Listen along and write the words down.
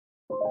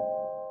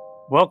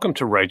Welcome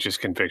to Righteous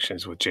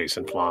Convictions with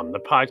Jason Flom, the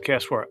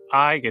podcast where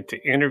I get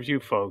to interview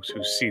folks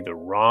who see the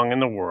wrong in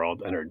the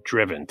world and are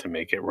driven to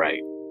make it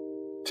right.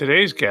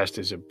 Today's guest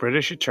is a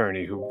British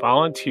attorney who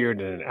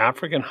volunteered in an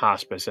African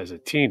hospice as a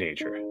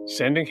teenager,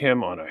 sending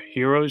him on a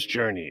hero's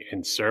journey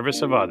in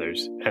service of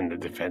others and the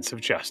defense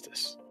of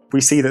justice. We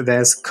see that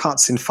there's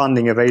cuts in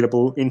funding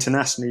available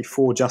internationally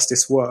for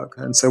justice work.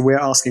 And so we're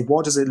asking,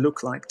 what does it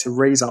look like to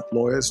raise up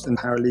lawyers and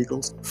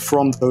paralegals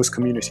from those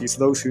communities,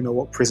 those who know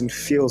what prison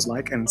feels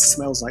like and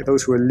smells like,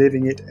 those who are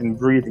living it and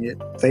breathing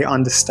it. They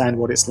understand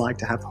what it's like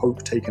to have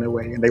hope taken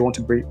away, and they want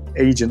to be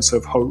agents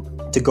of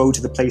hope, to go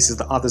to the places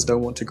that others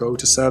don't want to go,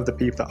 to serve the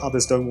people that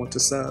others don't want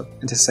to serve,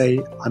 and to say,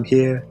 I'm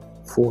here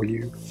for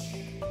you.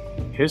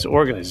 His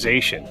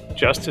organization,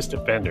 Justice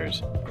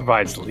Defenders,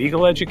 provides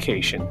legal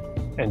education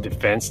and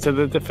defense to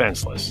the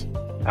defenseless.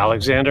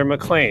 Alexander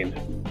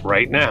McLean,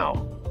 right now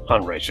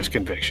on Righteous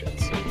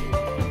Convictions.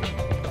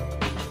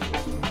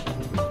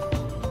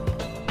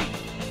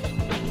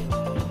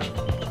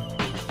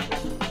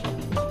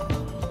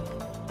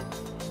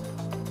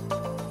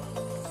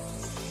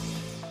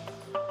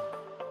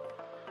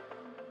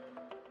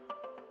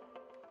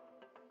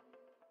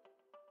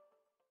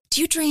 Do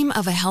you dream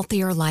of a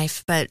healthier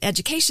life, but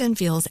education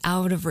feels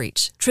out of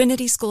reach?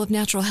 Trinity School of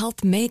Natural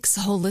Health makes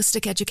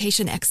holistic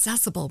education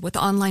accessible with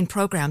online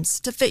programs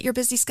to fit your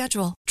busy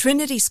schedule.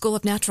 Trinity School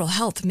of Natural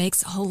Health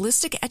makes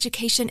holistic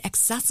education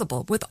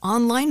accessible with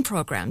online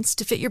programs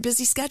to fit your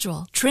busy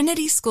schedule.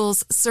 Trinity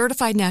School's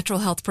Certified Natural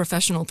Health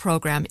Professional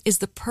Program is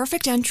the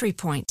perfect entry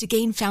point to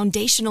gain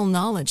foundational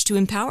knowledge to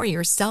empower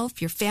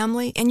yourself, your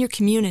family, and your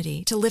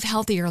community to live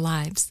healthier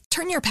lives.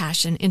 Turn your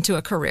passion into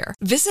a career.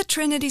 Visit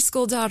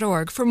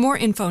trinityschool.org for more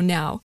info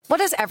now. What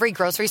does every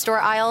grocery store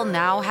aisle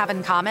now have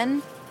in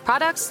common?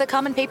 Products that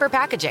come in paper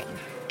packaging.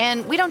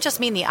 And we don't just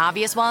mean the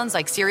obvious ones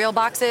like cereal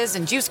boxes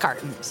and juice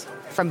cartons.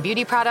 From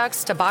beauty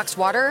products to boxed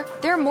water,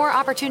 there are more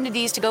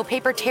opportunities to go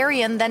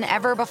papertarian than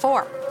ever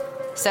before.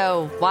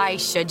 So why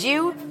should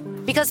you?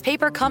 Because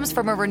paper comes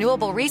from a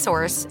renewable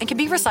resource and can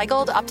be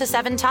recycled up to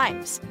 7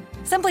 times.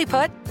 Simply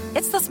put,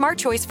 it's the smart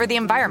choice for the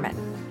environment.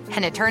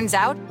 And it turns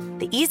out,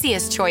 the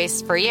easiest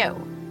choice for you.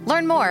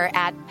 Learn more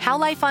at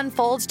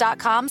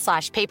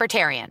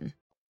howlifeunfolds.com/papertarian.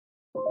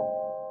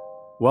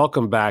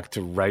 Welcome back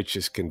to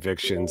Righteous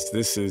Convictions.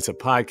 This is a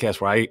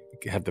podcast where I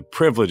have the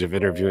privilege of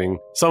interviewing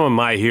some of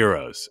my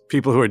heroes,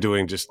 people who are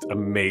doing just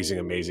amazing,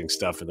 amazing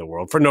stuff in the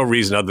world for no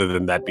reason other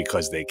than that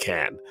because they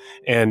can.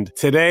 And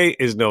today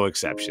is no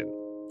exception.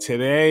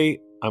 Today,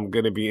 I'm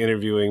going to be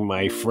interviewing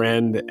my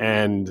friend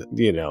and,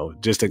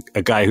 just a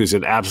guy who's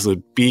an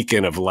absolute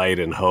beacon of light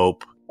and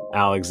hope,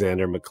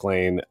 Alexander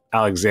McLean.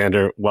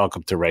 Alexander,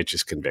 welcome to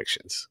Righteous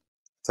Convictions.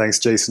 Thanks,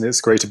 Jason.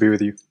 It's great to be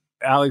with you.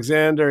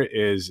 Alexander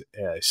is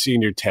a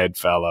senior TED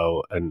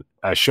fellow, an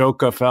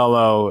Ashoka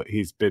fellow.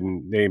 He's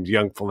been named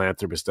Young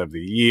Philanthropist of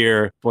the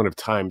Year, one of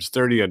Time's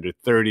 30 Under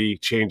 30,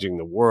 changing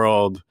the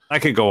world. I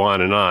could go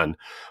on and on.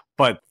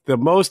 But the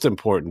most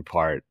important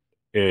part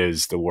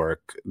is the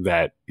work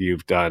that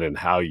you've done and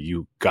how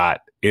you got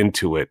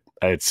into it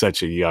at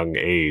such a young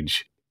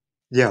age.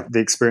 Yeah, the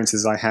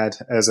experiences I had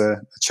as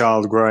a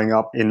child growing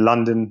up in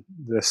London,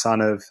 the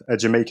son of a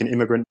Jamaican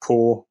immigrant,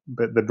 poor,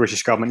 but the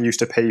British government used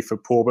to pay for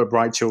poor but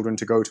bright children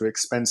to go to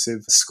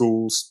expensive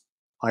schools.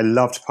 I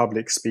loved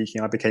public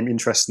speaking. I became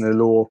interested in the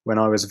law when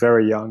I was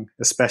very young,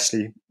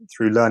 especially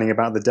through learning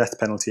about the death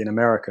penalty in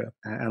America.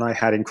 And I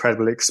had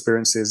incredible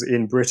experiences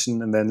in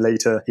Britain and then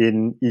later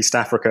in East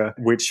Africa,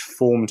 which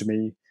formed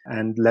me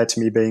and led to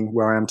me being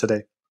where I am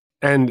today.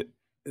 And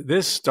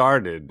this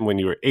started when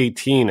you were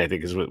 18, I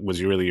think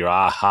was really your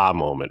aha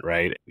moment,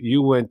 right?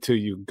 You went to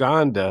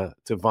Uganda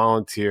to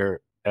volunteer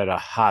at a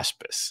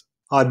hospice.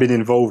 I'd been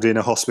involved in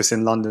a hospice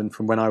in London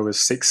from when I was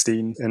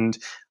 16, and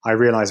I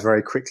realized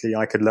very quickly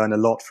I could learn a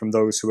lot from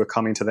those who were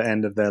coming to the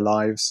end of their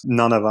lives.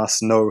 None of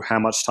us know how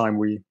much time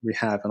we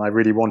have, and I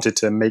really wanted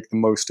to make the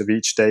most of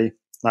each day.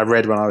 I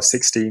read when I was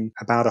 16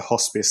 about a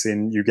hospice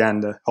in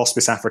Uganda,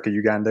 Hospice Africa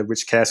Uganda,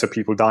 which cares for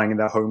people dying in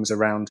their homes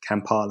around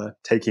Kampala,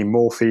 taking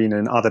morphine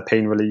and other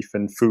pain relief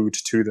and food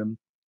to them.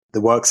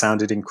 The work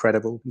sounded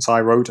incredible. And so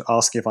I wrote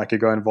asking if I could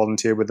go and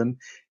volunteer with them in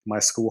my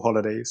school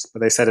holidays.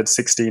 But they said at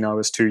 16 I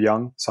was too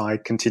young. So I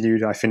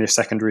continued. I finished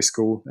secondary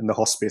school, and the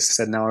hospice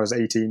said now I was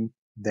 18,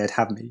 they'd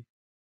have me.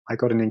 I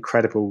got an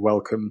incredible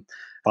welcome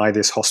by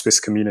this hospice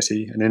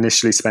community and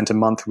initially spent a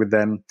month with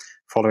them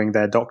following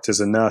their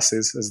doctors and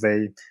nurses as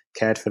they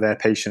cared for their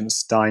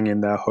patients dying in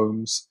their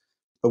homes.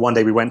 But one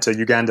day we went to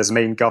Uganda's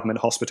main government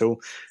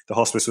hospital. The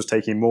hospice was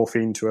taking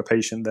morphine to a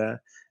patient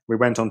there. We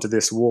went onto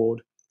this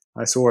ward.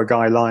 I saw a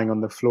guy lying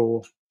on the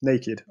floor,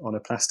 naked, on a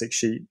plastic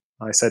sheet.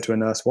 I said to a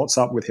nurse, "What's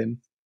up with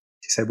him?"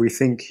 She said, "We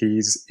think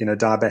he's in a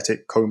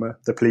diabetic coma.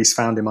 The police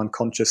found him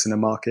unconscious in a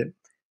market.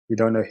 We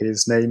don't know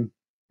his name.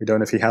 We don't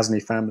know if he has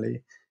any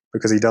family.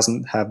 Because he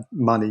doesn't have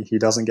money, he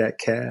doesn't get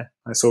care."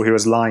 I saw he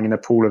was lying in a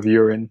pool of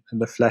urine and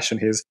the flesh on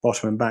his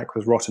bottom and back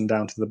was rotten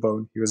down to the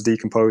bone. He was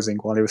decomposing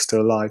while he was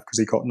still alive because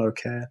he got no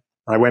care.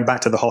 I went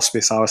back to the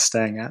hospice I was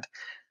staying at.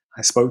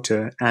 I spoke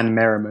to Anne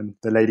Merriman,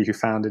 the lady who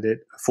founded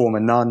it, a former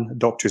nun, a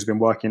doctor who's been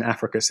working in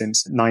Africa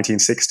since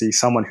 1960,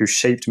 someone who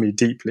shaped me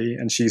deeply.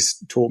 And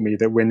she's taught me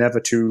that we're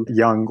never too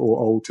young or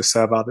old to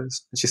serve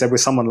others. And she said,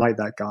 with someone like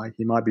that guy,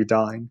 he might be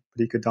dying,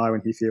 but he could die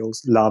when he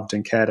feels loved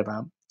and cared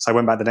about. So I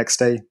went back the next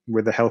day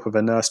with the help of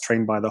a nurse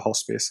trained by the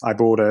hospice. I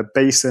brought a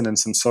basin and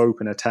some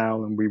soap and a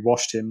towel, and we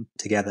washed him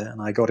together,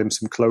 and I got him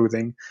some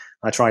clothing.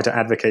 I tried to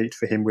advocate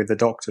for him with the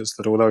doctors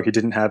that although he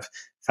didn't have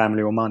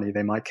family or money,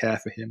 they might care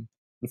for him.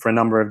 And for a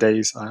number of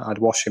days, I'd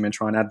wash him and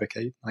try and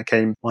advocate. I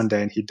came one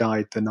day and he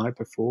died the night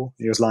before.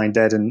 He was lying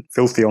dead and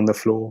filthy on the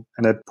floor.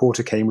 And a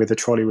porter came with a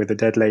trolley with a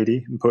dead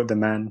lady and put the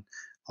man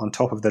on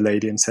top of the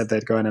lady and said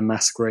they'd go in a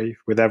mass grave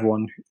with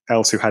everyone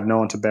else who had no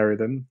one to bury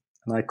them.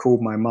 And I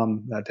called my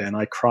mum that day and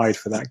I cried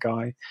for that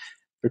guy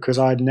because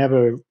I'd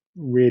never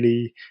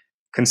really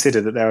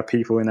considered that there are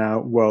people in our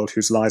world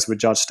whose lives were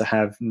judged to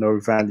have no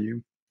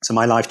value. So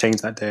my life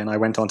changed that day, and I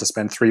went on to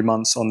spend 3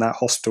 months on that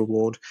hospital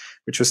ward,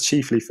 which was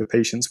chiefly for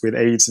patients with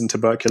AIDS and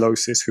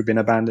tuberculosis who'd been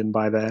abandoned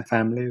by their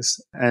families.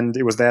 And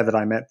it was there that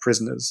I met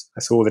prisoners.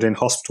 I saw that in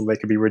hospital they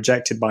could be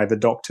rejected by the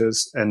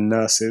doctors and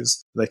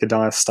nurses. They could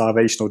die of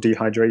starvation or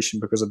dehydration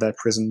because of their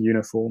prison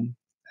uniform.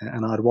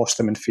 And I'd wash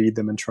them and feed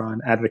them and try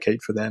and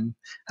advocate for them.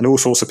 And all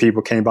sorts of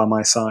people came by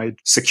my side,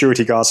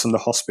 security guards from the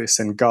hospice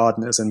and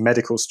gardeners and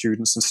medical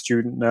students and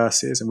student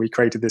nurses. And we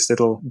created this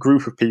little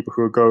group of people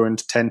who would go and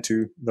tend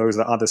to those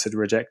that others had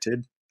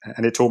rejected.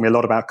 And it taught me a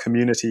lot about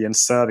community and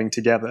serving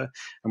together.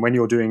 And when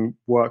you're doing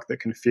work that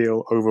can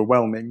feel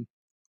overwhelming,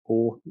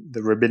 or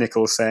the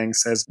rabbinical saying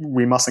says,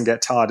 we mustn't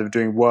get tired of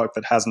doing work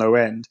that has no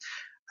end.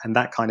 And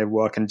that kind of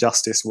work and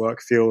justice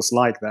work feels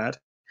like that.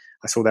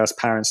 I saw there was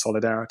power in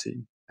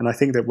solidarity. And I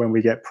think that when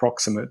we get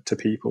proximate to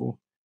people,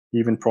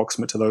 even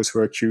proximate to those who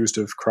are accused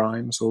of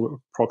crimes or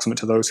proximate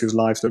to those whose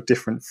lives look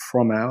different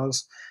from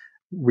ours,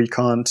 we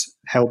can't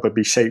help but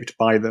be shaped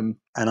by them.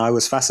 And I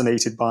was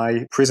fascinated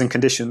by prison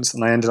conditions,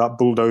 and I ended up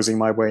bulldozing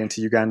my way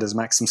into Uganda's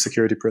maximum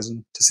security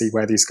prison to see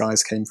where these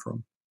guys came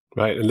from.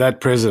 Right. And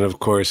that prison, of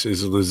course,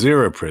 is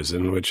Luzira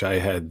prison, which I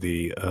had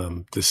the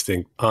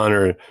distinct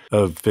honor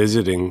of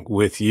visiting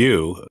with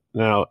you.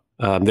 Now,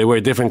 they wear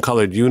different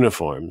colored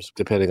uniforms,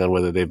 depending on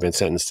whether they've been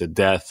sentenced to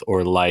death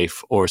or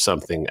life or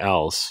something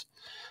else.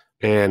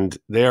 And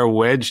they are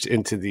wedged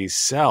into these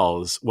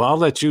cells. Well, I'll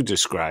let you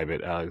describe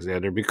it,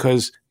 Alexander,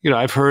 because,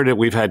 I've heard it.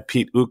 We've had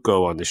Pete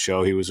Uko on the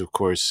show. He was, of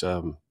course,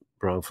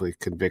 wrongfully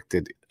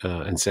convicted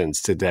and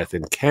sentenced to death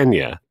in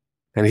Kenya.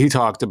 And he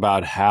talked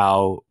about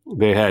how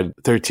they had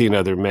 13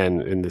 other men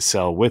in the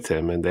cell with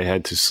him, and they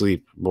had to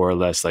sleep more or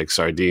less like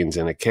sardines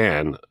in a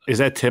can. Is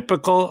that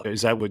typical?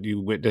 Is that what you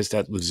witnessed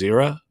at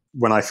Luzira?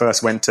 When I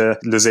first went to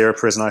Luzira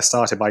prison, I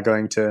started by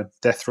going to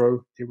death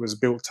row. It was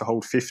built to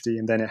hold 50,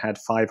 and then it had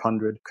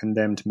 500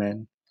 condemned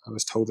men. I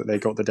was told that they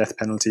got the death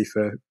penalty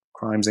for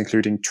crimes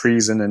including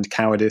treason and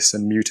cowardice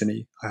and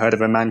mutiny. I heard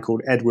of a man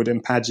called Edward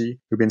Mpaji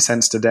who'd been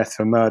sentenced to death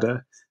for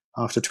murder.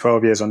 After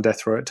 12 years on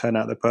death row, it turned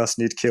out the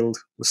person he'd killed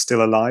was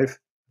still alive.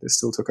 It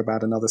still took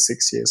about another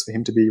 6 years for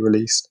him to be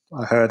released.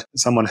 I heard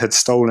someone had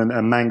stolen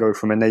a mango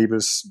from a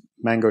neighbor's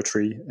mango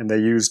tree, and they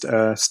used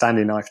a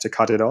Stanley knife to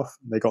cut it off.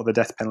 They got the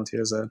death penalty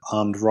as an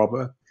armed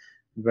robber.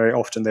 Very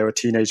often they were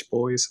teenage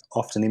boys,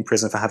 often in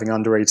prison for having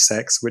underage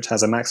sex, which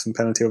has a maximum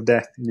penalty of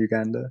death in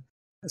Uganda.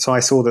 So I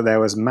saw that there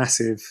was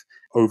massive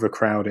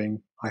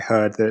overcrowding. I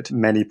heard that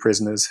many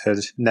prisoners had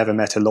never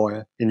met a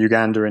lawyer. In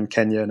Uganda and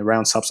Kenya and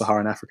around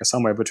sub-Saharan Africa,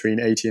 somewhere between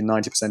 80 and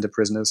 90% of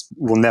prisoners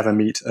will never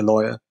meet a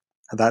lawyer.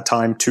 At that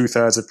time,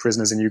 2/3 of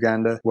prisoners in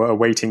Uganda were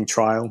awaiting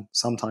trial,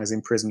 sometimes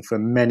in prison for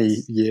many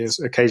years,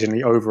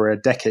 occasionally over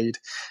a decade,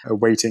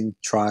 awaiting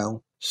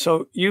trial.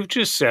 So you've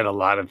just said a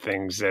lot of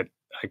things that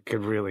I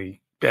could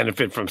really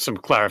benefit from some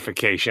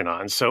clarification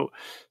on. So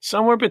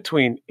somewhere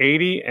between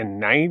 80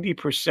 and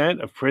 90%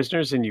 of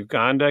prisoners in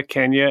Uganda,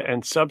 Kenya,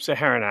 and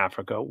sub-Saharan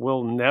Africa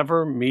will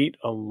never meet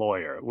a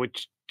lawyer,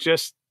 which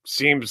just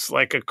seems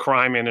like a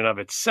crime in and of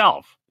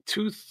itself.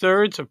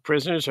 2/3 of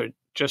prisoners are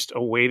just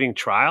awaiting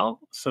trial,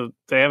 so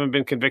they haven't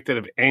been convicted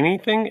of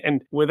anything,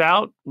 and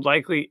without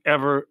likely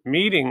ever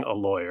meeting a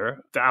lawyer,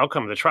 the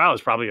outcome of the trial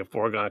is probably a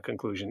foregone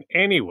conclusion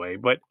anyway.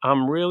 But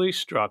I'm really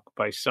struck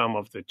by some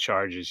of the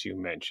charges you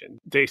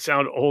mentioned. They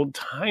sound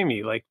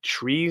old-timey, like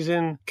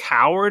treason,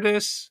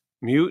 cowardice,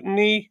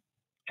 mutiny,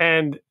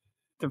 and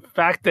the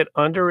fact that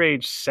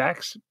underage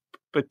sex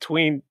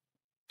between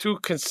two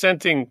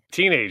consenting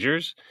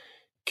teenagers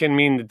can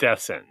mean the death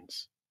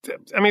sentence.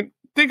 I mean,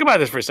 think about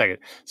this for a second.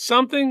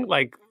 Something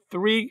like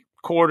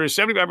 3/4,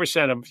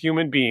 75% of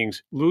human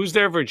beings lose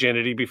their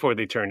virginity before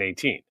they turn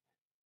 18.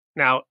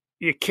 Now,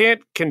 you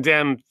can't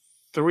condemn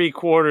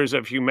 3/4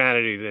 of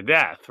humanity to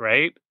death,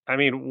 right? I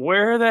mean,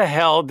 where the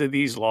hell did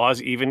these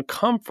laws even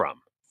come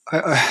from?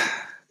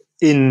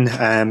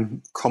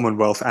 In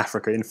Commonwealth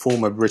Africa, in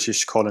former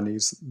British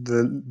colonies,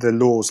 the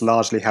laws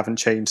largely haven't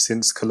changed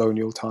since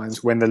colonial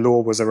times, when the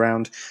law was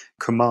around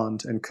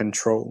command and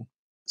control.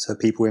 So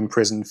people in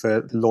prison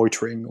for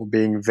loitering or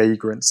being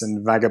vagrants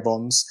and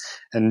vagabonds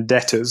and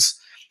debtors,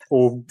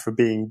 or for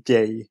being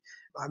gay.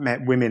 I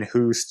met women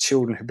whose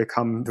children have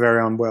become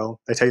very unwell.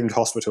 They take them to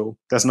hospital.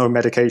 There's no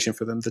medication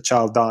for them. The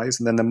child dies,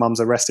 and then the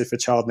mum's arrested for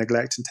child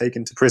neglect and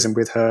taken to prison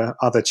with her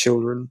other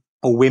children.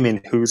 Or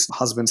women whose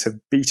husbands have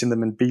beaten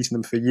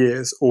them for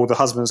years, or the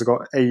husband's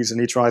got AIDS and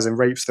he tries and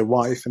rapes the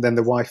wife, and then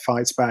the wife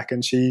fights back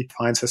and she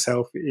finds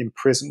herself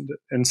imprisoned.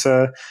 And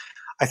so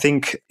I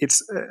think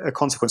it's a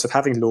consequence of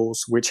having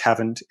laws which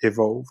haven't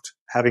evolved,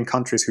 having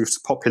countries whose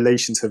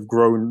populations have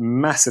grown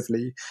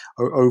massively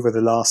over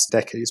the last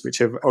decades, which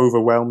have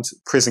overwhelmed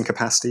prison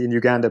capacity. In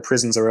Uganda,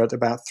 prisons are at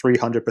about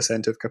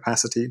 300% of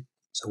capacity.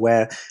 So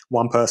where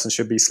one person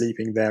should be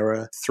sleeping, there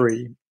are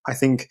three. I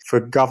think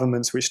for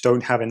governments which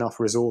don't have enough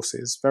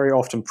resources, very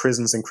often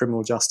prisons and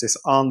criminal justice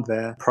aren't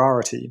their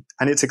priority.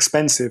 And it's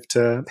expensive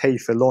to pay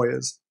for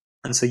lawyers.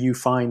 And so you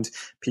find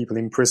people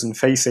in prison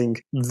facing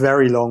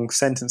very long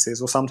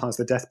sentences or sometimes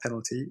the death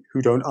penalty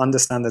who don't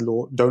understand the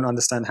law, don't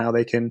understand how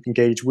they can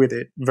engage with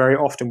it. Very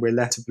often we're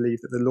led to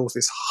believe that the law is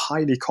this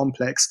highly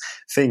complex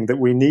thing that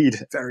we need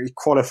very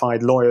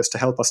qualified lawyers to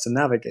help us to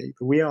navigate.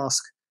 But we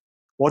ask,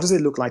 what does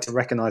it look like to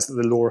recognize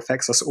that the law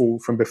affects us all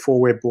from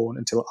before we're born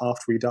until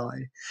after we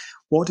die?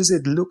 What does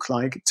it look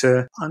like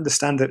to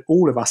understand that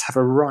all of us have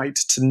a right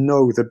to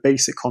know the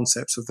basic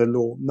concepts of the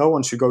law? No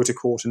one should go to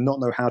court and not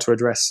know how to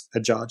address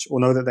a judge, or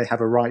know that they have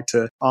a right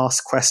to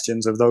ask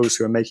questions of those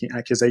who are making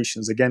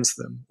accusations against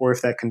them, or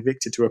if they're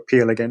convicted, to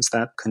appeal against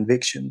that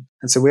conviction.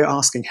 And so we're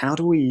asking, how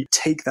do we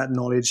take that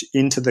knowledge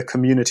into the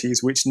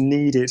communities which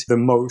need it the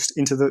most,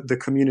 into the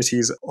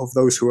communities of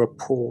those who are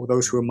poor,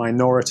 those who are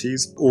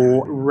minorities,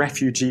 or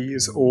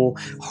refugees, or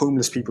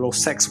homeless people, or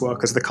sex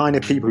workers, the kind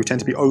of people who tend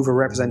to be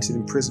overrepresented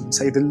in prison?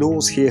 Say the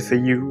law's here for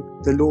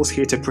you. The law's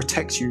here to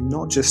protect you,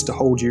 not just to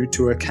hold you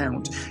to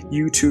account.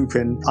 You too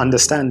can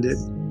understand it,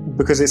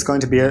 because it's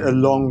going to be a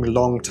long,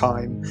 long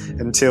time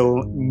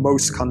until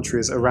most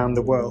countries around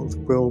the world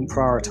will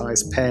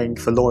prioritize paying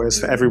for lawyers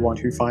for everyone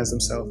who finds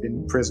themselves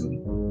in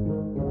prison.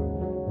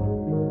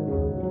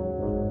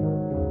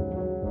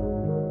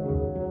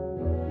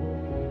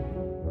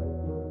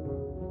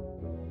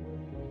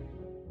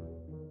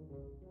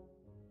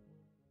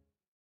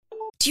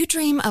 Do you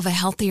dream of a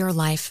healthier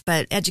life,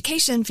 but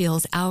education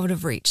feels out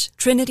of reach?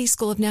 Trinity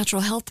School of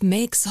Natural Health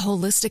makes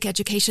holistic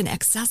education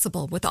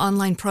accessible with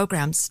online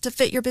programs to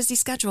fit your busy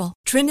schedule.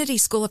 Trinity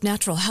School of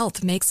Natural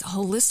Health makes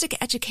holistic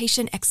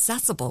education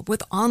accessible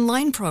with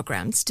online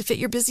programs to fit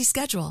your busy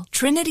schedule.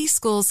 Trinity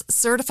School's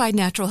Certified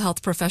Natural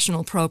Health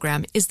Professional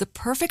Program is the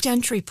perfect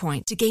entry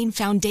point to gain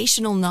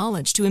foundational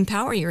knowledge to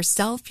empower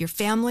yourself, your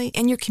family,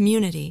 and your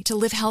community to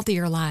live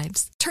healthier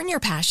lives. Turn your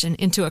passion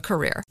into a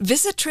career.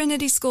 Visit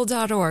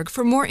trinityschool.org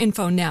for more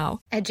info now.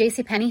 At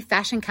JCPenney,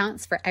 fashion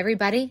counts for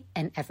everybody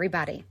and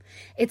everybody.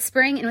 It's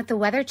spring, and with the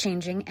weather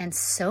changing and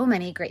so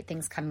many great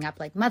things coming up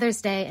like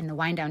Mother's Day and the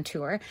Wind Down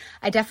Tour,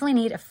 I definitely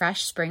need a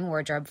fresh spring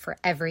wardrobe for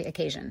every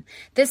occasion.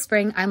 This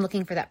spring, I'm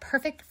looking for that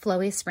perfect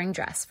flowy spring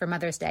dress for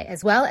Mother's Day,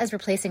 as well as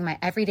replacing my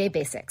everyday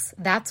basics.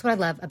 That's what I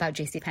love about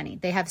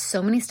JCPenney. They have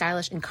so many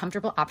stylish and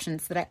comfortable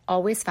options that I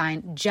always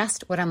find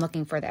just what I'm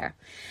looking for there.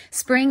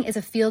 Spring is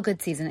a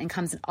feel-good season and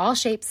comes in all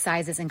shapes,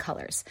 sizes, and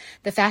colors.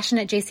 The fashion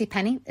at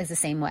JCPenney is the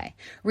same way.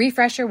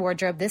 Refresh your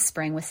wardrobe this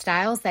spring with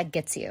styles that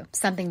gets you,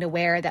 something to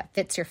wear that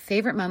fits your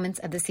favorite moments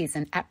of the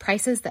season at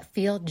prices that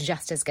feel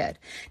just as good.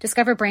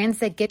 Discover brands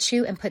that get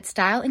you and put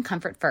style and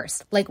comfort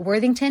first, like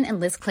Worthington and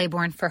Liz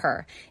Claiborne for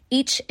her,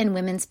 each in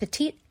women's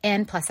petite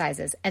and plus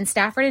sizes, and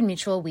Stafford and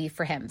Mutual weave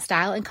for him,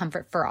 style and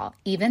comfort for all,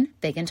 even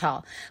big and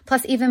tall.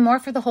 Plus even more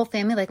for the whole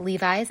family like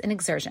Levi's and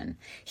Exertion.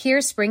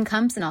 Here, spring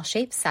comes in all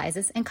shapes,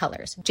 sizes, and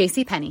colors.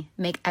 JCPenney,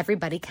 make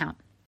everybody count.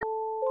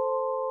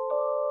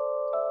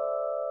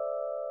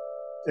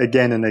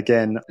 Again and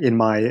again, in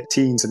my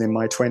teens and in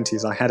my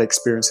 20s, I had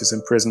experiences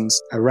in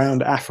prisons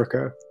around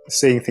Africa,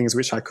 seeing things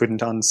which I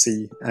couldn't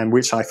unsee and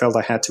which I felt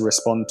I had to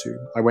respond to.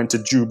 I went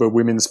to Juba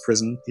Women's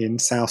Prison in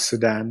South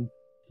Sudan.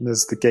 And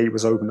as the gate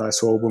was opened, I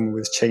saw a woman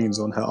with chains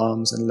on her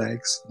arms and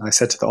legs. And I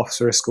said to the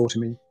officer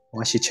escorting me,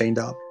 "Why is she chained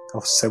up?" The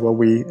officer said, "Well,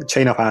 we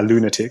chain up our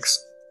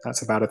lunatics.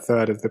 That's about a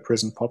third of the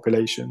prison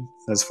population."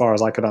 As far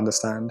as I could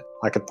understand,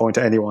 I could point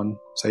to anyone,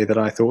 say that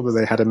I thought that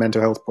they had a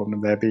mental health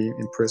problem, they'd be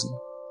in prison.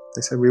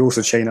 They said, "We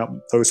also chain up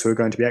those who are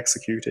going to be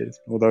executed."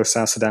 Although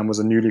South Sudan was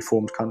a newly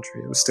formed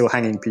country, it was still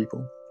hanging people.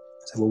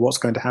 I said, "Well, what's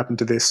going to happen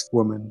to this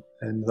woman?"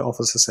 And the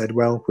officer said,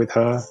 "Well, with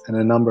her and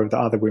a number of the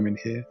other women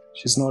here,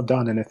 she's not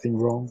done anything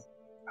wrong.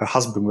 Her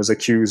husband was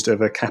accused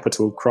of a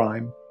capital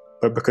crime,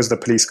 but because the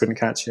police couldn't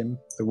catch him,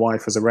 the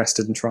wife was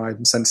arrested and tried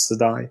and sentenced to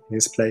die in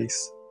his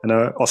place." And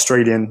an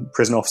Australian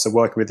prison officer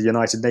working with the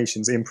United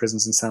Nations in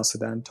prisons in South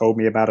Sudan told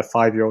me about a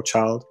 5-year-old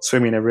child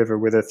swimming in a river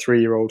with a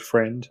 3-year-old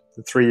friend.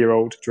 The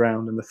 3-year-old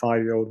drowned and the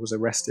 5-year-old was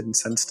arrested and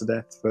sentenced to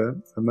death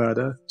for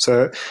murder.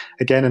 So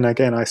again and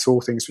again, I saw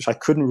things which I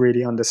couldn't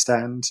really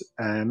understand.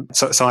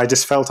 So I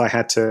just felt I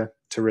had to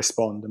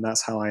respond. And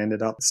that's how I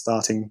ended up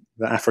starting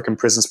the African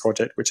Prisons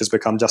Project, which has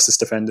become Justice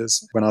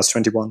Defenders when I was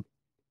 21.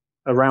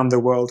 Around the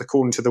world,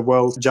 according to the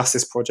World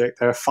Justice Project,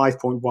 there are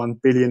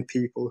 5.1 billion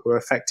people who are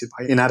affected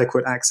by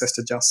inadequate access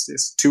to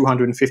justice,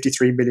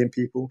 253 million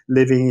people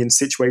living in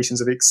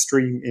situations of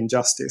extreme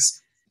injustice,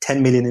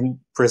 10 million in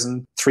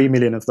prison, 3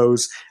 million of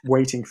those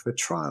waiting for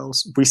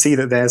trials. We see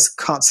that there's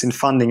cuts in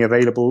funding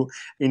available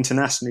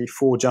internationally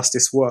for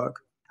justice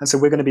work. And so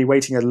we're going to be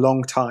waiting a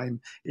long time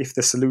if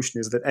the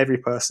solution is that every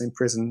person in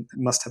prison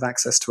must have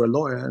access to a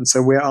lawyer. And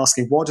so we're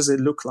asking, what does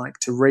it look like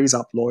to raise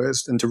up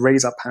lawyers and to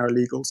raise up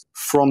paralegals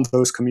from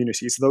those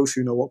communities, those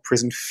who know what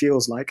prison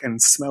feels like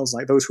and smells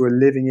like, those who are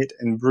living it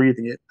and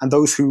breathing it, and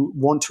those who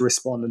want to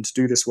respond and to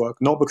do this work,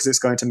 not because it's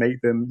going to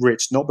make them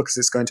rich, not because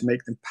it's going to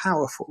make them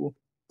powerful,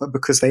 but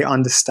because they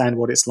understand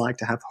what it's like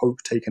to have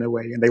hope taken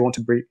away, and they want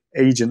to be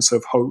agents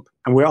of hope.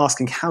 And we're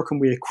asking, how can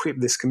we equip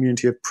this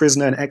community of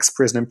prisoner and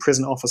ex-prisoner and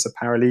prison officer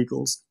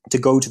paralegals to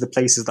go to the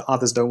places that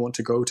others don't want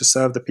to go, to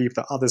serve the people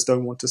that others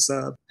don't want to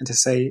serve, and to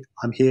say,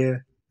 I'm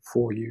here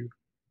for you.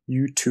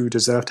 You too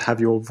deserve to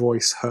have your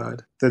voice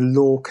heard. The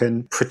law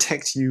can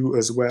protect you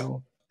as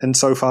well. And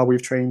so far,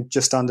 we've trained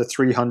just under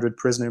 300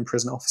 prisoner and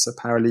prison officer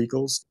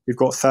paralegals. We've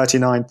got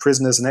 39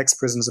 prisoners and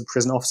ex-prisoners and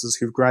prison officers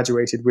who've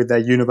graduated with their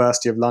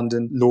University of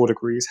London law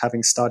degrees,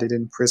 having studied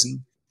in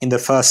prison. In the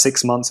first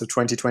 6 months of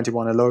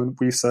 2021 alone,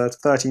 we've served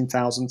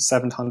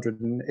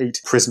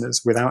 13,708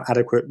 prisoners without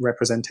adequate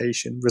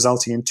representation,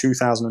 resulting in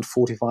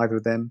 2,045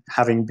 of them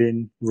having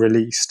been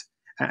released.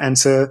 And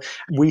so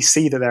we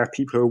see that there are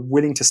people who are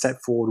willing to step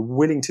forward,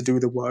 willing to do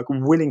the work,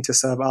 willing to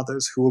serve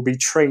others, who will be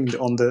trained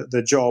on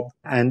the job.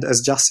 And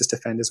as justice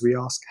defenders, we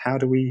ask, how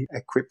do we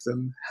equip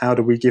them? How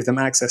do we give them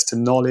access to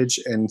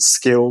knowledge and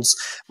skills?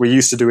 We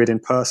used to do it in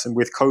person.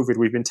 With COVID,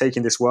 we've been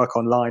taking this work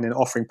online and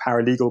offering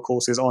paralegal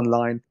courses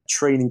online,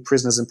 training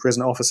prisoners and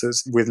prison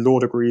officers with law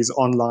degrees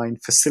online,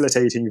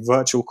 facilitating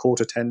virtual court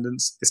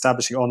attendance,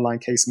 establishing online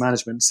case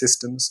management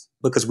systems,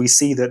 because we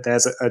see that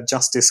there's a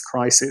justice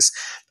crisis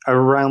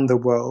around the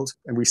world,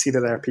 and we see that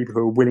there are people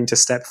who are willing to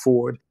step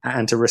forward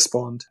and to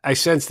respond. I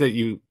sense that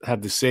you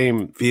have the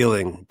same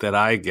feeling that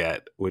I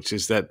get, which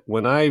is that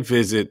when I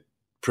visit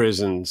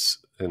prisons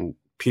and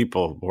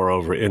people,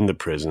 moreover, in the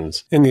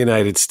prisons in the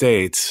United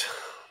States,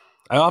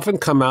 I often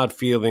come out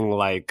feeling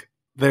like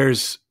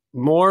there's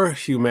more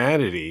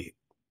humanity,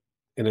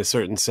 in a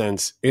certain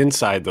sense,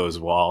 inside those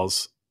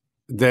walls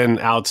than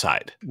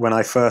outside. When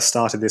I first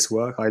started this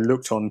work, I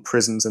looked on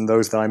prisons and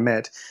those that I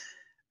met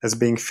as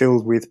being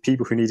filled with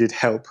people who needed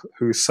help,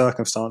 whose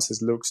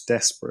circumstances looked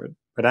desperate.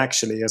 But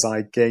actually, as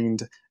I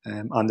gained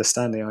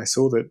understanding, I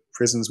saw that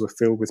prisons were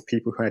filled with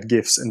people who had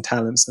gifts and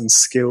talents and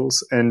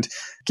skills and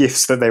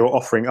gifts that they were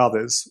offering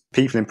others.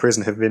 People in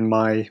prison have been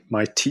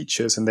my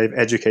teachers, and they've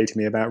educated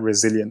me about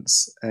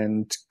resilience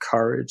and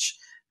courage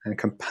and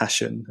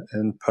compassion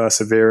and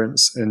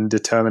perseverance and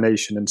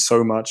determination and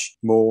so much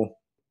more.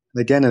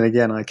 Again and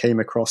again, I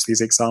came across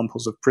these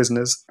examples of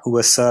prisoners who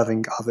were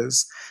serving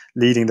others,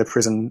 leading the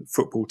prison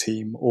football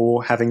team,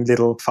 or having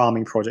little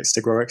farming projects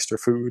to grow extra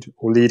food,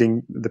 or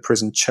leading the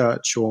prison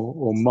church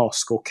or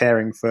mosque, or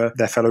caring for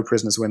their fellow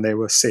prisoners when they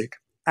were sick.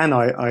 And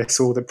I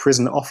saw that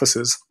prison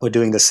officers were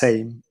doing the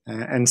same.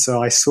 And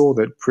so I saw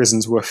that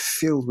prisons were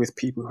filled with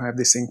people who have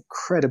this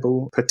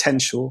incredible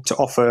potential to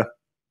offer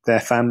their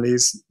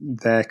families,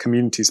 their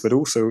communities, but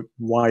also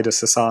wider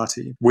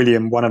society.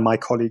 William, one of my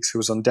colleagues who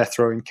was on death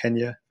row in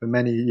Kenya for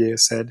many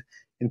years, said,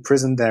 "In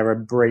prison there are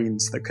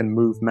brains that can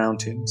move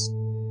mountains."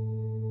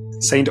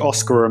 Saint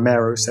Oscar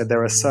Romero said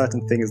there are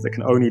certain things that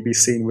can only be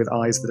seen with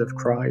eyes that have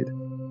cried.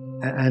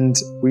 And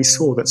we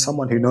saw that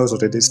someone who knows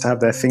what it is to have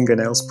their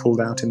fingernails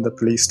pulled out in the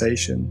police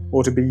station,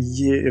 or to be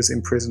years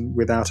in prison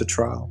without a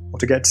trial, or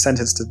to get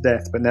sentenced to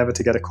death but never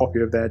to get a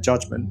copy of their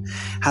judgment,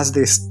 has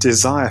this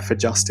desire for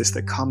justice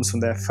that comes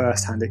from their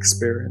first-hand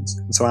experience.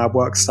 And so our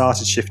work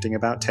started shifting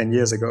about 10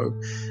 years ago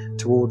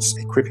towards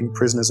equipping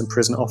prisoners and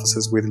prison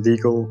officers with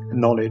legal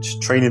knowledge,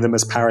 training them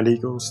as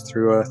paralegals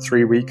through a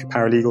 3-week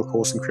paralegal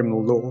course in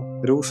criminal law,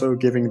 but also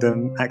giving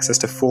them access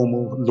to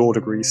formal law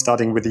degrees,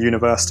 studying with the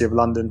University of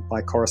London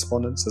by correspondence,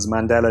 as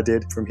Mandela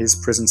did from his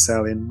prison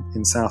cell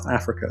in South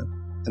Africa.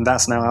 And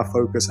that's now our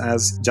focus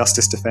as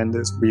justice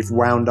defenders. We've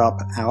wound up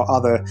our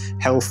other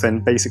health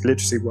and basic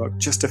literacy work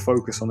just to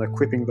focus on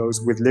equipping those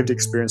with lived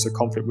experience of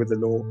conflict with the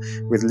law,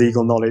 with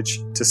legal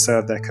knowledge to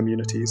serve their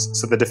communities,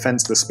 so the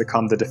defenseless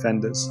become the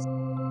defenders.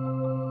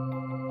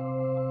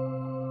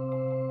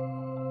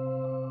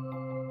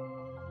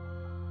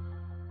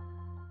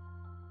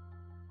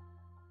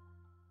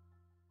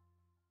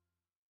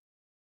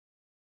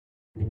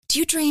 Do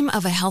you dream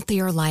of a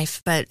healthier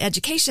life, but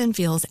education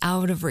feels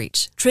out of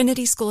reach?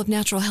 Trinity School of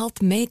Natural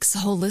Health makes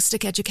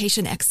holistic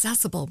education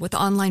accessible with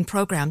online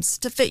programs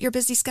to fit your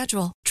busy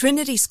schedule.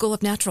 Trinity School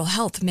of Natural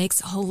Health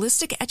makes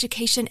holistic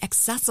education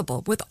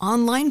accessible with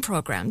online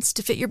programs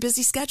to fit your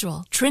busy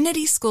schedule.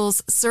 Trinity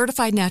School's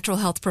Certified Natural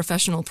Health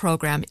Professional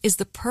Program is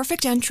the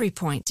perfect entry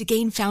point to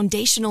gain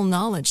foundational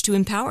knowledge to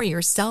empower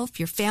yourself,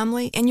 your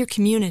family, and your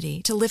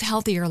community to live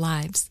healthier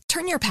lives.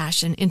 Turn your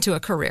passion into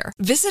a career.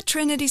 Visit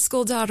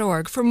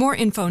trinityschool.org for more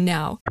info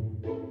now.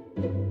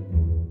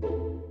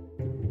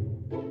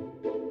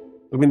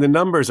 I mean, the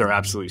numbers are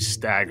absolutely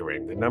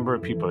staggering. The number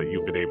of people that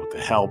you've been able to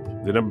help,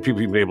 the number of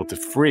people you've been able to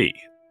free.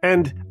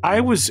 And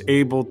I was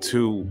able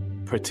to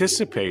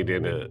participate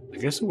in I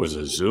guess it was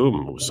a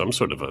Zoom, it was some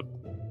sort of a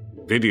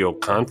video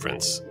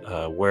conference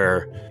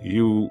where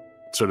you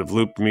sort of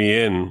looped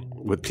me in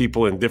with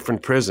people in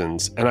different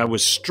prisons. And I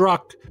was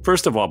struck,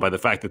 first of all, by the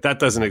fact that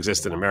doesn't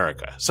exist in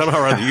America.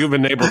 Somehow or other, you've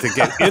been able to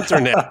get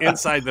internet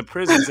inside the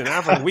prisons in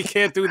Africa. We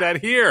can't do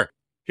that here.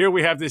 Here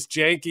we have this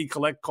janky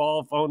collect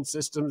call phone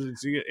system.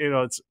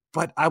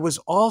 But I was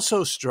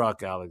also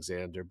struck,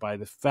 Alexander, by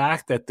the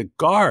fact that the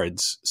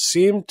guards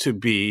seemed to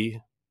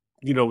be,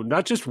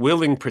 not just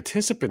willing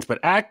participants, but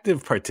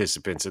active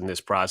participants in this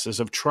process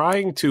of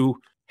trying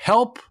to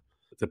help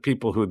the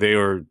people who they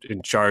were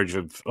in charge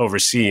of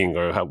overseeing,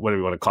 or whatever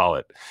you want to call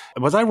it.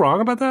 Was I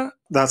wrong about that?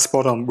 That's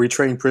spot on. We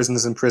train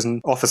prisoners and prison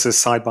officers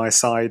side by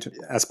side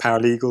as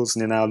paralegals,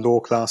 and in our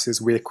law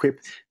classes, we equip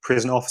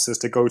prison officers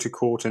to go to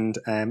court and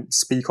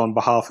speak on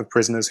behalf of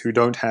prisoners who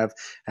don't have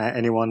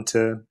anyone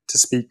to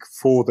speak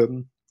for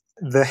them.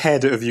 The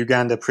head of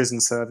Uganda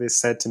Prison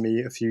Service said to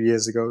me a few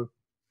years ago,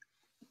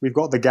 "We've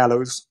got the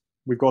gallows,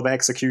 we've got the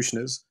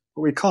executioners,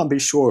 but we can't be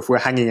sure if we're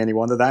hanging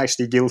anyone that they're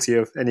actually guilty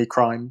of any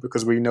crime,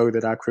 because we know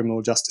that our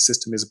criminal justice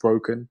system is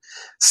broken."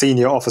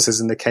 Senior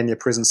officers in the Kenya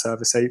Prison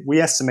Service say, "We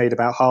estimate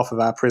about half of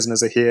our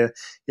prisoners are here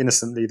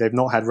innocently. They've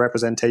not had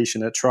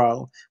representation at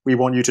trial. We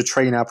want you to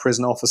train our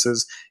prison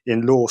officers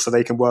in law so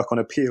they can work on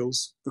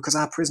appeals, because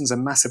our prisons are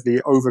massively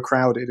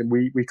overcrowded and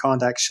we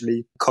can't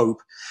actually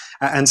cope."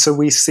 And so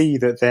we see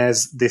that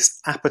there's this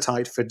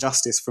appetite for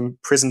justice from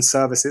prison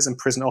services and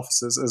prison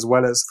officers as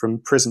well as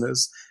from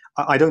prisoners.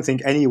 I don't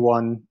think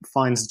anyone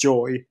finds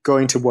joy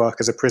going to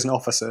work as a prison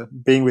officer,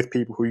 being with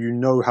people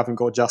who haven't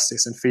got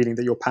justice and feeling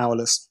that you're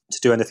powerless to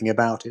do anything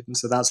about it. And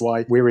so that's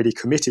why we're really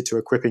committed to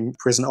equipping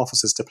prison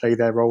officers to play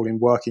their role in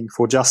working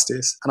for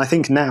justice. And I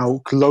think now,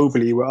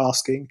 globally, we're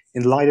asking,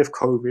 in light of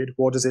COVID,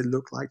 what does it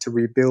look like to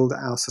rebuild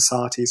our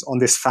societies on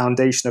this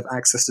foundation of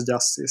access to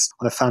justice,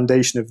 on a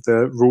foundation of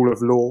the rule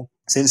of law?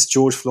 Since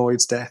George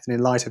Floyd's death and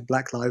in light of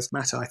Black Lives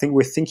Matter, I think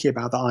we're thinking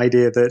about the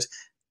idea that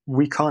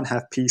we can't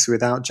have peace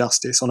without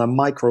justice on a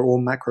micro or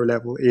macro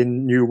level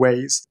in new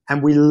ways.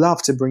 And we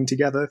love to bring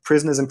together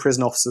prisoners and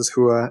prison officers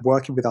who are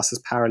working with us as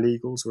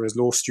paralegals or as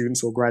law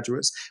students or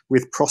graduates,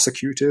 with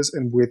prosecutors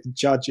and with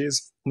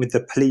judges, with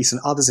the police and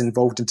others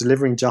involved in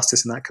delivering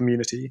justice in that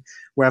community.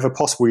 Wherever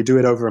possible, we do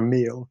it over a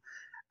meal.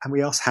 And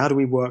we ask, how do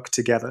we work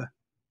together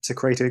to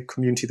create a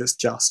community that's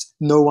just?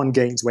 No one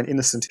gains when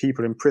innocent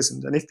people are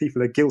imprisoned. And if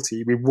people are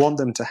guilty, we want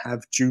them to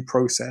have due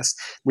process.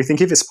 We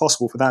think if it's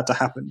possible for that to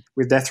happen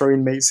with death row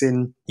inmates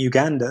in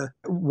Uganda,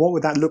 what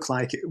would that look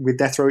like with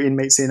death row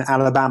inmates in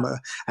Alabama,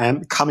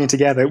 coming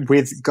together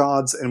with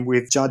guards and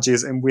with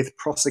judges and with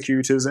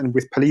prosecutors and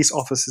with police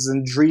officers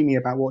and dreaming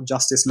about what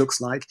justice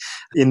looks like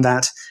in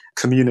that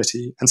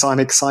community? And so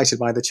I'm excited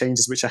by the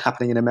changes which are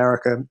happening in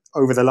America.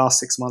 Over the last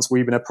 6 months,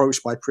 we've been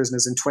approached by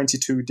prisoners in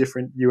 22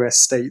 different US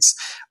states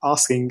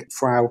asking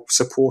for our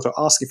support or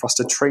asking for us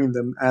to train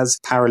them as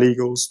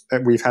paralegals.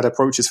 We've had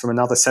approaches from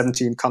another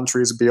 17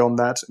 countries beyond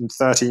that and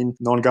 13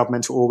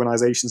 non-governmental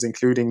organizations,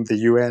 including the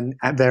UN.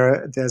 And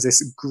there's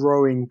this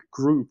growing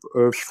group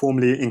of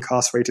formerly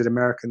incarcerated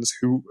Americans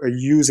who are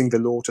using the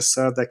law to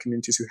serve their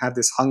communities, who have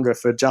this hunger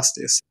for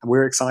justice. And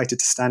we're excited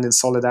to stand in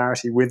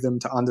solidarity with them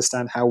to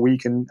understand how we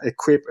can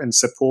equip and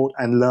support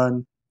and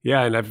learn.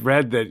 Yeah, and I've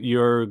read that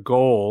your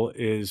goal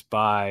is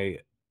by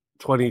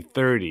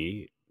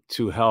 2030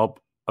 to help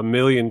 1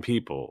 million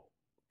people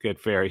get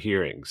fair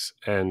hearings,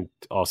 and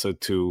also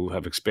to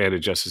have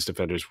expanded Justice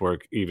Defenders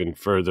work even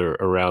further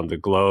around the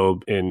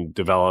globe in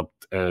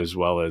developed as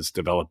well as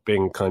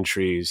developing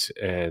countries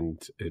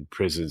and in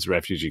prisons,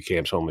 refugee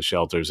camps, homeless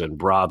shelters, and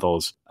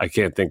brothels. I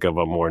can't think of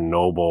a more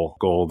noble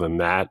goal than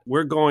that.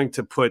 We're going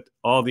to put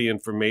all the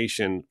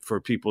information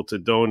for people to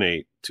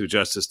donate to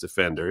Justice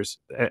Defenders.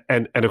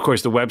 And of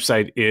course, the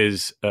website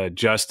is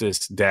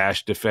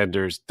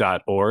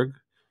justice-defenders.org.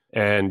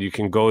 And you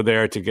can go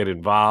there to get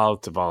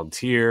involved, to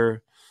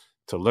volunteer,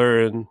 to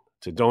learn,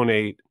 to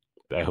donate.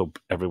 I hope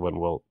everyone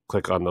will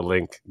click on the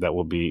link that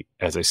will be,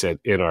 as I said,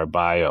 in our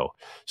bio.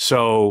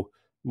 So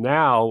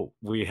now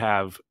we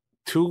have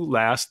 2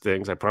 last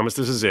things. I promise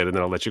this is it, and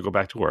then I'll let you go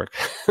back to work.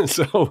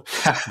 So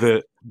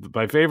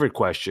my favorite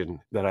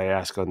question that I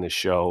ask on this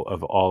show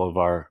of all of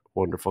our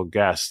wonderful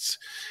guests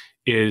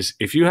is,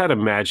 if you had a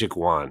magic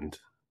wand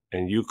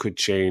and you could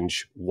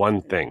change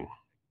one thing,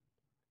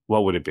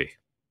 what would it be?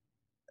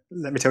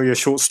 Let me tell you a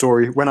short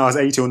story. When I was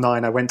 8 or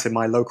 9, I went to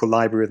my local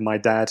library with my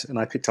dad and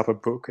I picked up a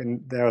book,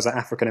 and there was an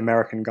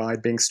African-American guy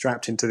being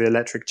strapped into the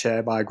electric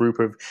chair by a group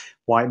of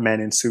white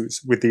men in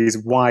suits with these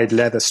wide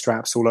leather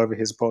straps all over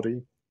his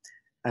body.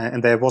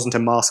 And there wasn't a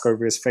mask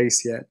over his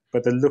face yet,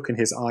 but the look in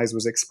his eyes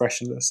was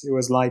expressionless. It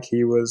was like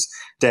he was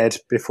dead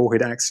before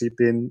he'd actually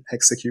been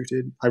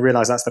executed. I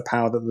realized that's the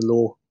power that the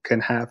law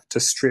can have to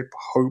strip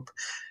hope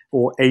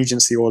or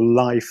agency or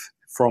life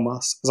from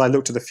us. As I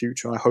look to the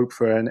future, I hope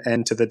for an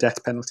end to the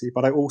death penalty,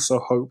 but I also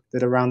hope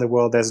that around the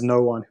world there's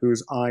no one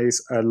whose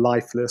eyes are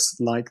lifeless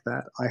like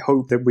that. I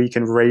hope that we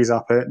can raise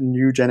up a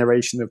new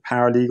generation of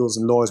paralegals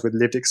and lawyers with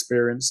lived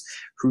experience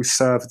who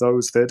serve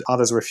those that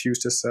others refuse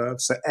to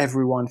serve, so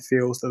everyone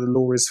feels that the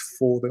law is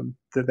for them,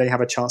 that they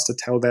have a chance to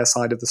tell their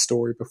side of the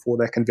story before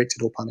they're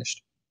convicted or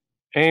punished.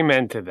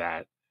 Amen to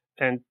that.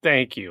 And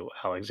thank you,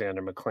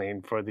 Alexander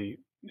McLean, for the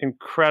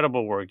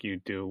incredible work you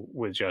do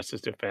with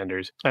Justice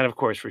Defenders, and of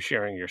course for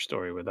sharing your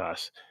story with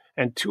us.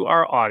 And to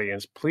our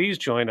audience, please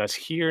join us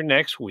here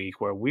next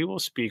week where we will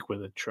speak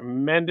with a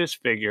tremendous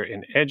figure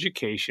in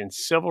education,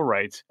 civil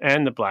rights,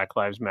 and the Black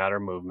Lives Matter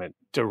movement,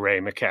 DeRay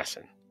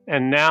McKesson.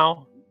 And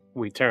now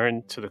we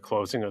turn to the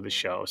closing of the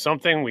show,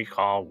 something we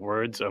call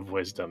Words of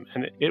Wisdom.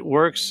 And it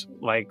works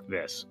like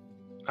this.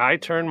 I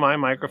turn my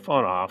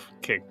microphone off,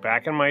 kick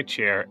back in my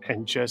chair,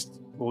 and just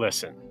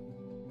listen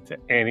to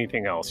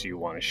anything else you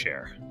want to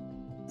share.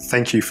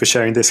 Thank you for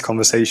sharing this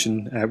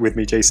conversation with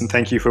me, Jason.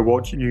 Thank you for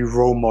what you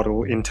role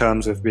model in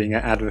terms of being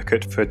an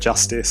advocate for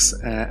justice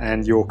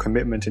and your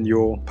commitment and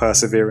your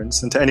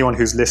perseverance. And to anyone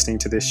who's listening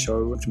to this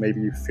show,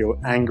 maybe you feel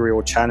angry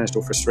or challenged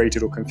or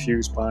frustrated or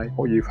confused by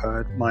what you've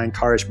heard, my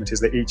encouragement is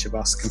that each of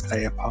us can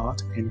play a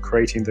part in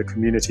creating the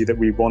community that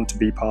we want to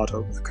be part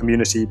of, a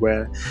community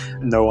where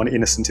no one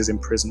innocent is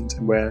imprisoned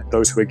and where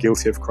those who are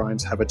guilty of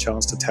crimes have a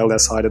chance to tell their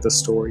side of the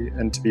story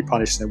and to be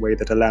punished in a way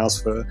that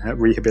allows for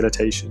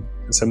rehabilitation.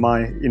 And so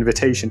my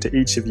invitation to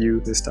each of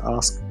you is to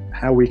ask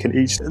how we can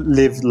each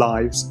live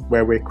lives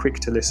where we're quick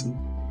to listen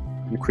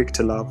and quick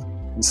to love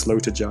and slow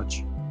to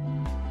judge.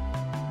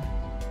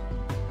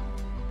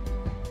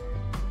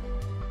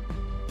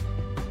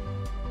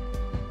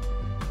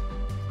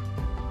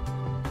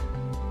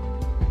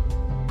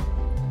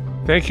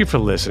 Thank you for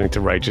listening to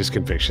Righteous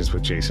Convictions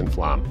with Jason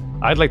Flom.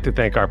 I'd like to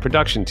thank our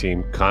production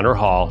team, Connor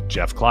Hall,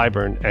 Jeff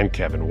Clyburn, and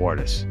Kevin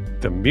Wardis.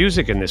 The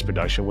music in this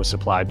production was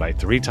supplied by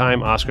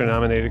 3-time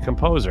Oscar-nominated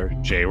composer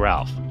Jay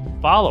Ralph.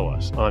 Follow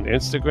us on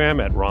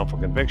Instagram at Wrongful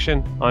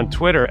Conviction, on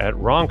Twitter at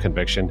Wrong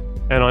Conviction,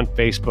 and on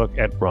Facebook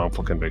at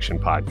Wrongful Conviction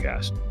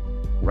Podcast.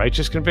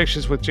 Righteous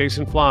Convictions with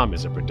Jason Flom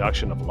is a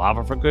production of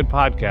Lava for Good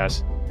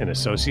Podcasts in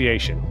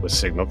association with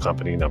Signal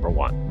Company No.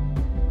 1.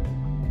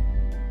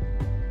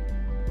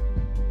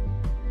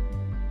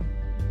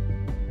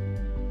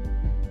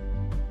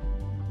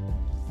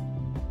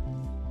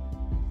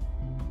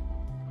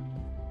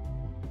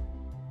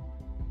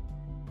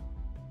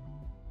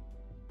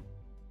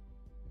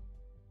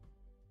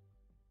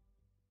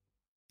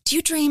 Do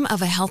you dream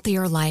of a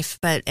healthier life,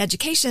 but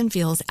education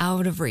feels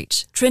out of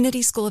reach?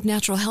 Trinity School of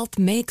Natural Health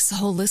makes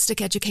holistic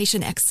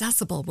education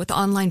accessible with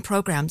online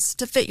programs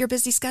to fit your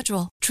busy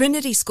schedule.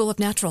 Trinity School of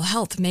Natural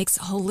Health makes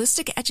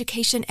holistic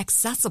education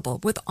accessible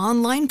with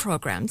online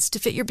programs to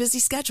fit your busy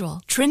schedule.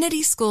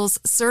 Trinity School's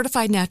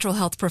Certified Natural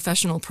Health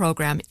Professional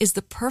Program is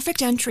the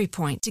perfect entry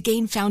point to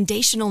gain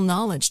foundational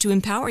knowledge to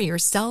empower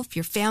yourself,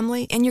 your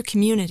family, and your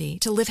community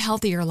to live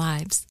healthier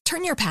lives.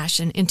 Turn your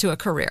passion into a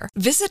career.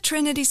 Visit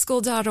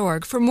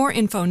trinityschool.org for more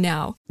info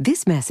now.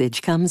 This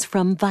message comes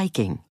from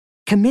Viking,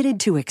 committed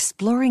to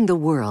exploring the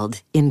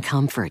world in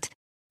comfort.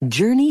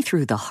 Journey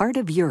through the heart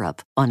of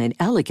Europe on an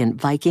elegant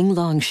Viking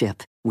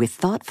longship with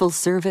thoughtful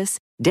service,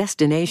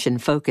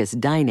 destination-focused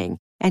dining,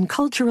 and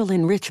cultural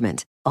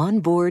enrichment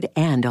on board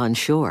and on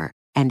shore.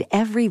 And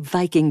every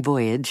Viking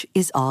voyage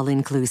is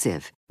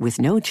all-inclusive, with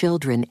no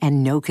children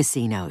and no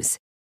casinos.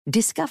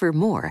 Discover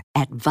more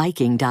at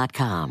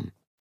Viking.com.